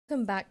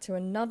Welcome back to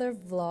another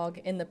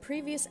vlog. In the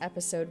previous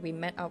episode, we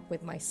met up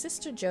with my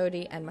sister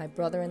Jody and my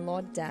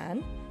brother-in-law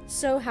Dan.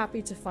 So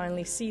happy to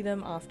finally see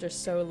them after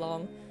so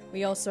long.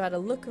 We also had a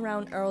look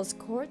around Earl's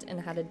Court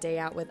and had a day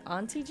out with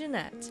Auntie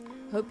Jeanette.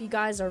 Hope you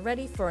guys are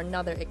ready for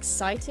another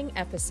exciting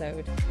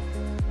episode.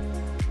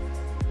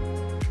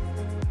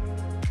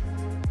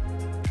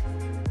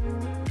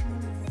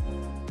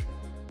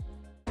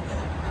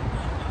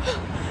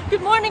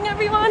 Good morning,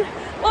 everyone!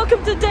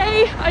 Welcome to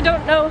day, I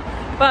don't know,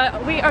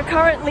 but we are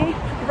currently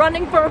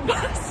running for a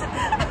bus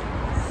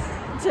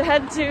to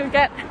head to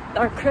get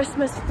our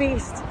Christmas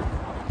feast.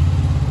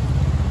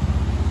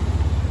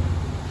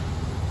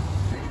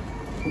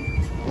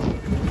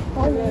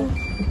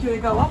 Do we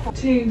go up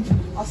to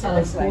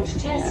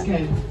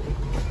Tesco?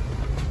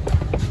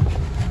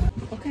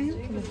 Okay.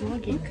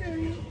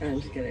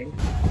 I'm just kidding.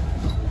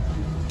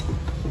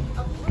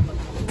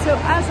 So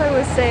as I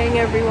was saying,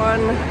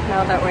 everyone,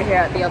 now that we're here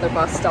at the other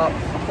bus stop,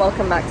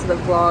 welcome back to the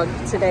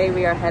vlog. Today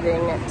we are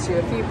heading to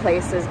a few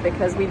places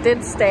because we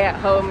did stay at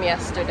home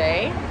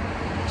yesterday.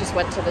 Just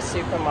went to the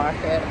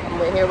supermarket and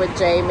we're here with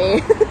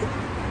Jamie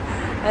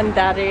and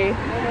Daddy.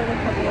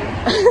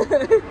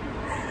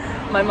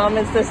 My mom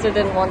and sister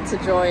didn't want to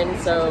join,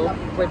 so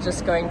we're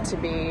just going to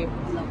be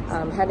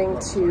heading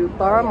to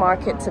Borough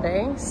Market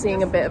today,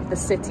 seeing a bit of the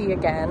city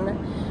again,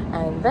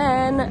 and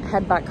then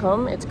head back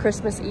home. It's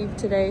Christmas Eve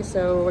today,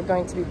 so we're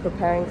going to be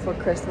preparing for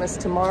Christmas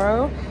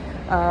tomorrow.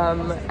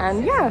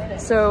 And yeah,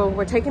 so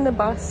we're taking the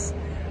bus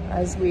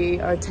as we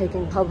are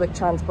taking public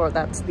transport.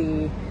 That's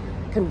the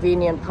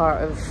convenient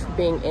part of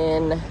being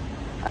in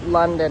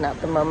London at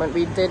the moment.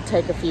 We did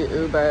take a few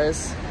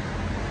Ubers,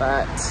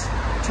 but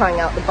trying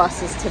out the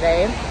buses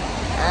today.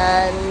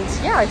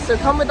 And yeah, so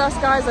come with us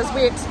guys as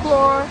we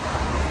explore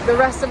the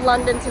rest of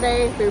London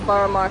today through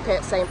Borough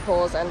Market, St.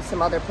 Paul's and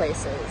some other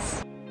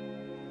places.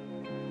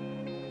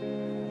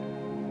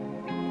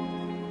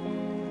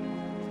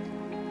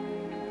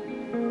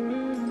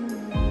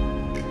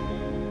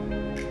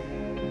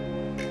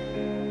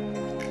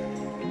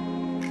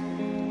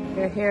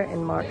 We're here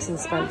in Marks and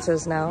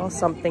Spencer's now,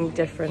 something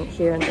different.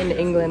 Here in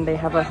England they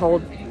have a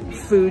whole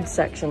food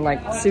section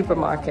like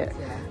supermarket.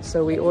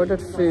 So we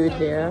ordered food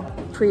here,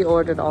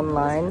 pre-ordered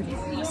online,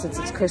 since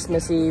it's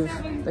Christmas Eve,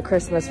 the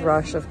Christmas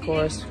rush of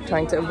course,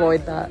 trying to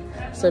avoid that.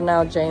 So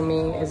now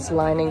Jamie is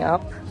lining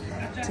up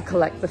to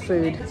collect the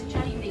food.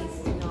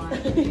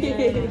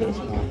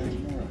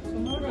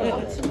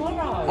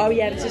 Tomorrow. Oh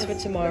yeah, this is for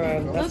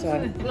tomorrow, that's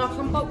right.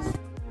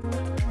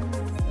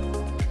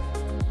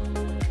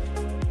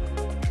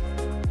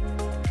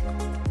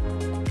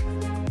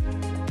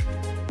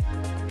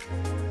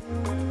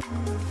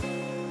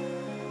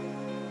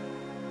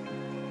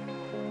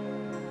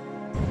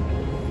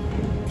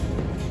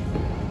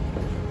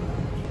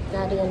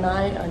 Daddy and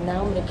I are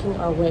now making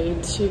our way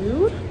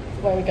to...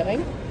 Where are we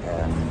going?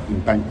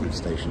 Embankment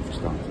station for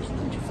starters, and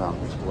then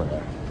Trafalgar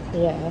Square.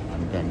 Yeah.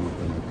 And then we're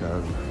going to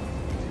go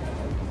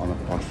on a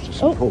bus to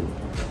St. Paul.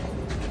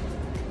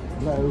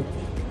 Hello.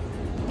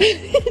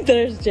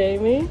 There's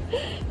Jamie.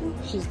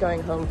 She's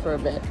going home for a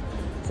bit.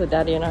 So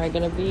Daddy and I are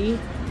going to be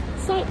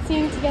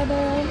sightseeing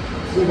together.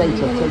 See you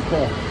later, take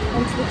care.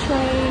 Onto the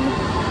train.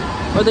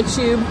 Or the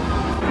tube.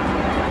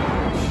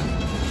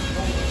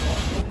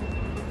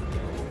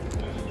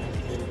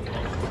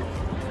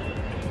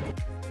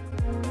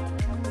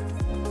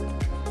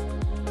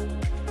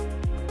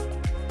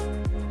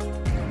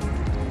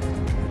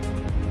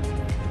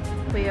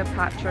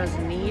 Cleopatra's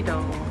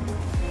Needle.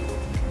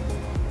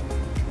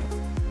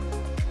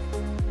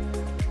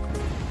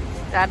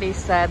 Daddy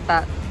said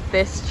that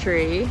this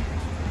tree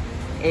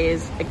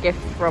is a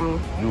gift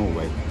from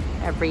Norway.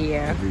 Every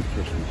year. Every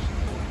Christmas.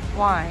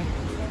 Why?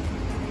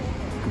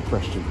 Good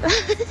question.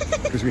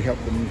 Because we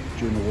helped them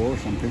during the war or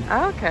something.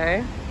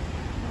 Okay.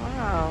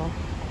 Wow.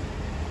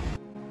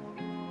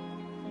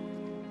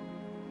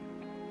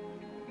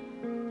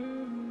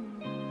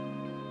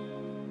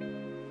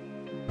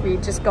 We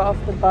just got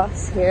off the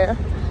bus here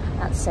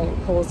at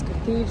St. Paul's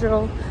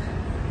Cathedral,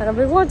 and I've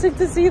been wanting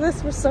to see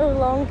this for so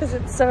long because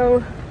it's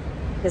so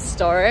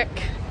historic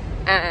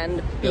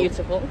and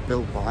beautiful.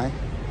 Built by?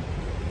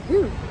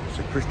 Who?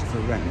 Sir Christopher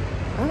Wren.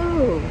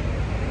 Oh,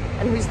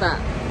 and who's that?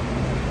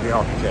 The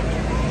architect.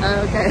 Oh,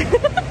 okay.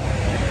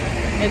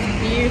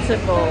 It's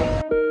beautiful.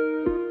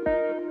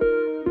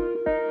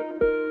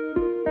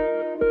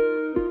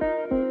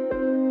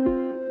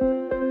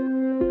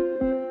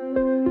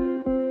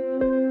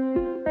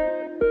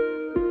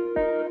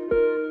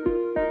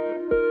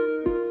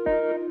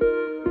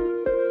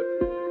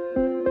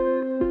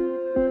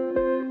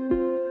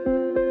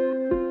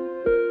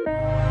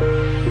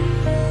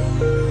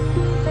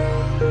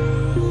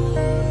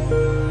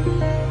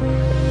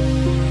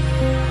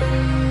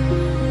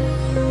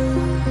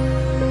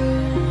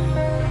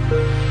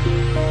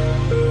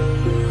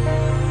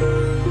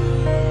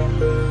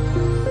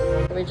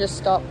 We just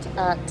stopped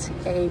at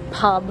a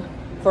pub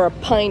for a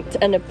pint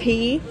and a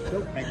pee.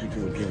 Don't make me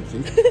feel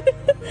guilty.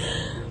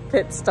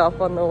 Pit stop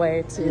on the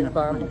way to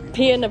Borough Market.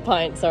 Pee and a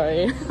pint,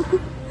 sorry.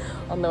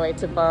 On the way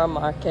to Borough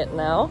Market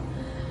now.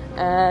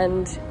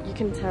 And you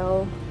can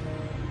tell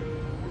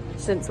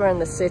since we're in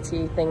the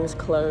city, things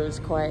close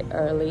quite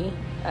early,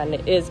 and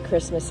it is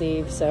Christmas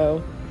Eve,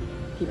 so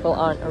people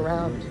aren't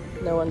around.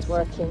 No one's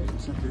working.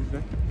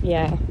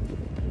 Yeah.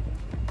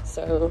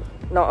 So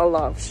not a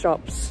lot of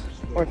shops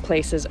or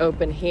places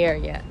open here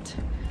yet.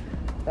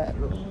 But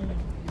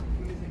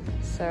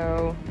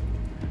so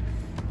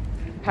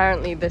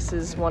apparently this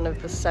is one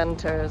of the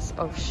centers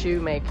of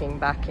shoemaking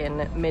back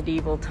in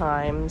medieval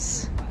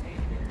times.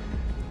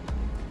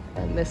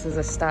 And this is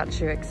a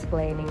statue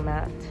explaining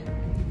that.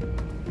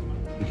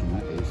 Which one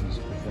that is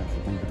that's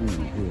the Bank of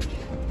England here.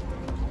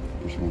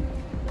 Which one?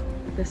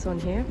 This one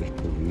here? This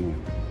building, yeah.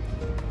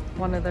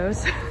 One of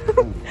those?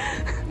 Oh.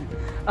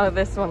 Oh,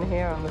 this one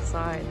here on the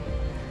side.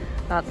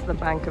 That's the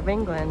Bank of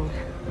England.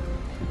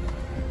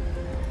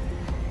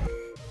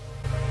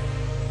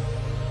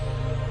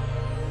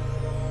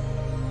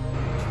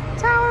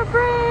 Tower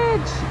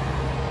Bridge!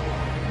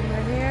 And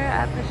we're here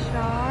at the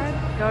Shard,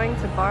 going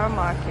to Borough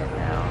Market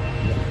now.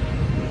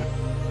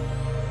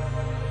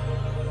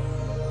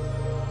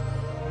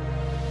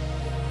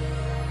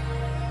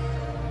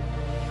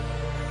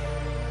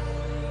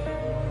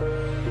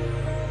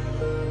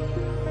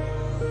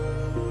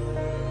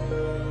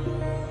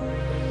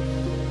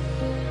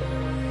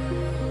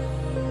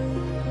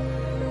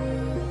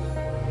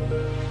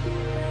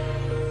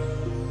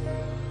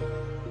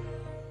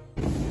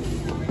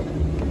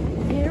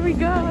 Here we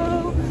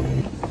go!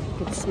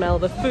 You can smell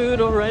the food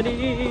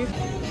already.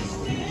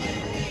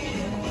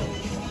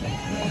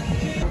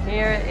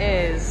 Here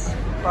is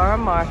Borough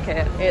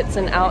Market. It's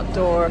an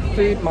outdoor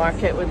food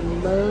market with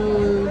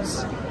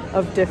loads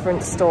of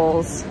different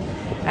stalls.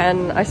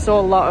 And I saw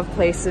a lot of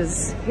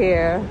places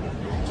here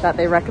that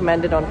they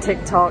recommended on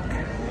TikTok.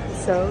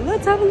 So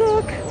let's have a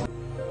look.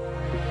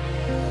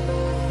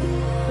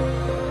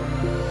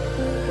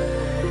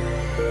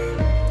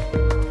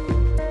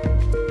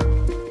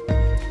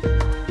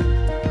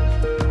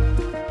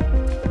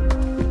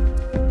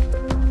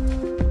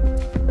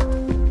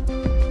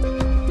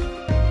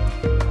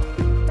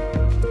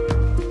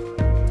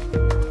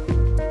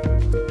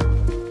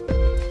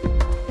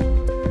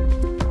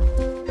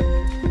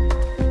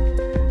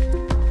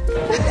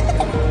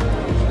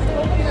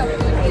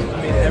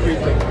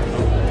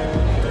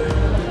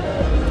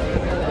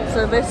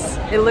 So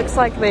it looks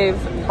like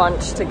they've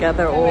bunched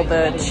together all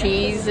the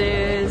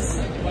cheeses,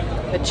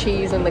 the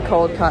cheese and the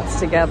cold cuts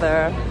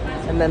together.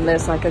 And then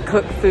there's like a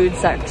cooked food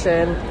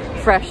section,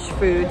 fresh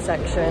food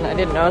section. I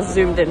didn't know, I was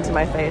zoomed into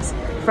my face.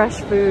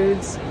 Fresh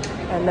foods,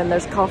 and then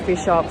there's coffee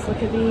shops.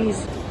 Look at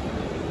these.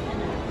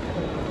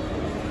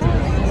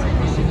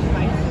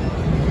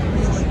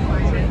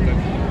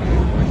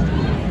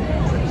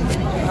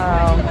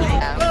 Wow.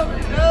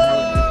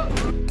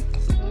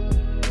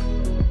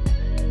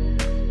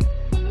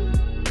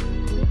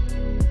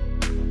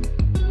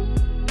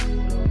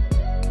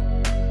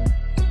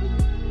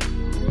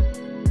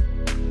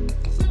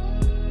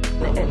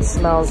 It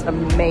smells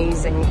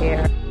amazing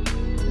here.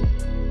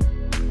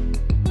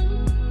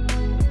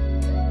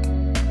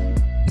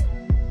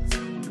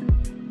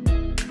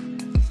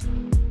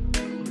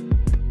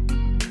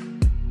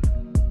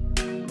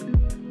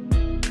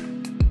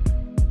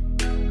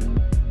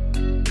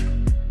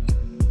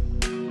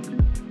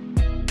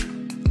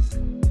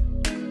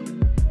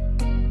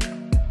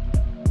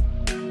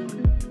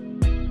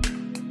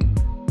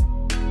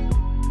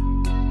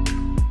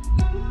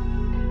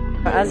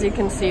 As you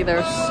can see, there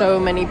are so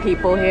many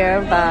people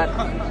here that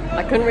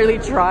I couldn't really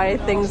try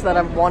things that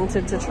I've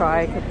wanted to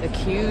try. The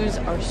queues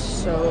are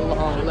so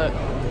long. Look,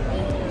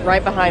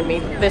 right behind me,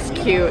 this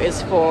queue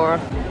is for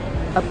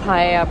a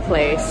paella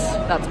place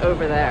that's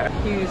over there.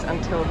 Queues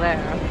until there.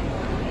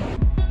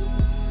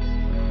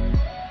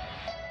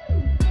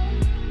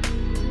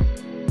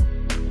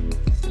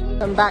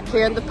 I'm back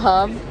here in the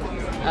pub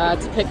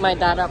to pick my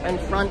dad up in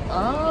front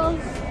of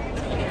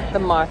the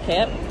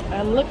market.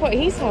 And look what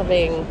he's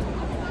having.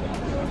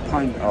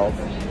 Pint of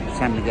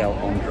San Miguel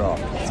on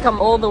draft. He's come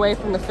all the way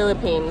from the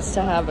Philippines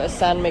to have a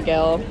San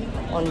Miguel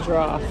on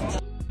draft.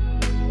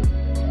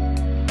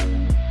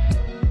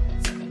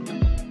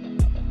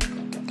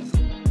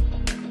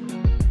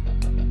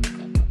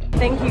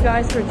 Thank you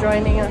guys for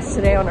joining us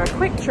today on our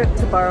quick trip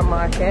to Borough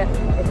Market.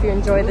 If you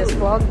enjoyed this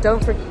vlog,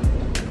 don't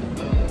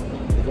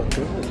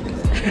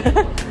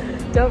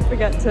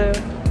forget to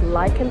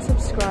like and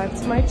subscribe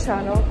to my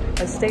channel,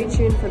 and stay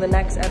tuned for the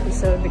next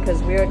episode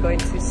because we are going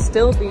to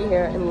still be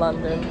here in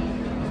London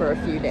for a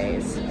few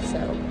days. So,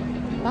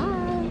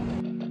 bye!